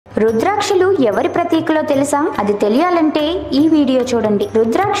రుద్రాక్షలు ఎవరి ప్రతీకలో తెలుసా? అది తెలియాలంటే ఈ వీడియో చూడండి.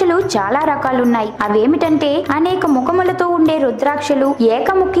 రుద్రాక్షలు చాలా రకాలున్నాయి. అవేమిటంటే అనేక ముఖములతో ఉండే రుద్రాక్షలు,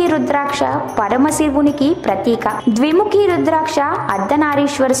 ఏకముఖి రుద్రాక్ష పరమశివునికి ప్రతీక, ద్విముఖి రుద్రాక్ష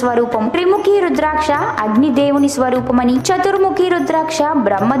అర్ధనారీశ్వర స్వరూపం, త్రిముఖి రుద్రాక్ష అగ్నిదేవుని స్వరూపమని, చతుర్ముఖి రుద్రాక్ష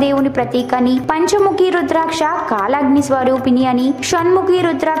బ్రహ్మదేవుని ప్రతీకని, పంచముఖి రుద్రాక్ష కాలాగ్ని స్వరూపిణి అని, షణ్ముఖి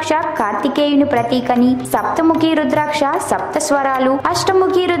రుద్రాక్ష కార్తికేయుని ప్రతీకని, సప్తముఖి రుద్రాక్ష సప్త స్వరాలు,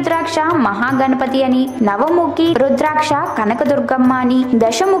 అష్టముఖి రుద్రాక్ష మహాగణపతి అని, నవముఖి రుద్రాక్ష కనకదుర్గమ్మ అని,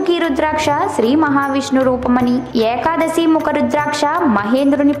 దశముఖి రుద్రాక్ష శ్రీ మహావిష్ణు రూపమని, ఏకాదశి ముఖ రుద్రాక్ష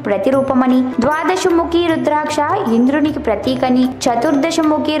మహేంద్రుని ప్రతిరూపమని, ద్వాదశముఖి రుద్రాక్ష ఇంద్రునికి ప్రతీకని,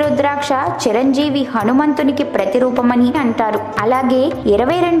 చతుర్దశముఖి రుద్రాక్ష చిరంజీవి హనుమంతునికి ప్రతిరూపమని అంటారు. అలాగే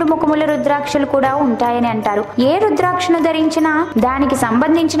 22 ముఖముల రుద్రాక్షలు కూడా ఉంటాయని అంటారు. ఏ రుద్రాక్షను ధరించినా దానికి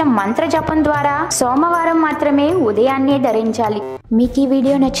సంబంధించిన మంత్ర జపం ద్వారా సోమవారం మాత్రమే ఉదయాన్నే ధరించాలి. మీకు ఈ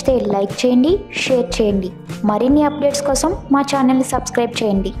వీడియో నచ్చితే లైక్ చేయండి, షేర్ చేయండి. మరిన్ని అప్డేట్స్ కోసం మా ఛానల్ని సబ్స్క్రైబ్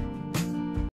చేయండి.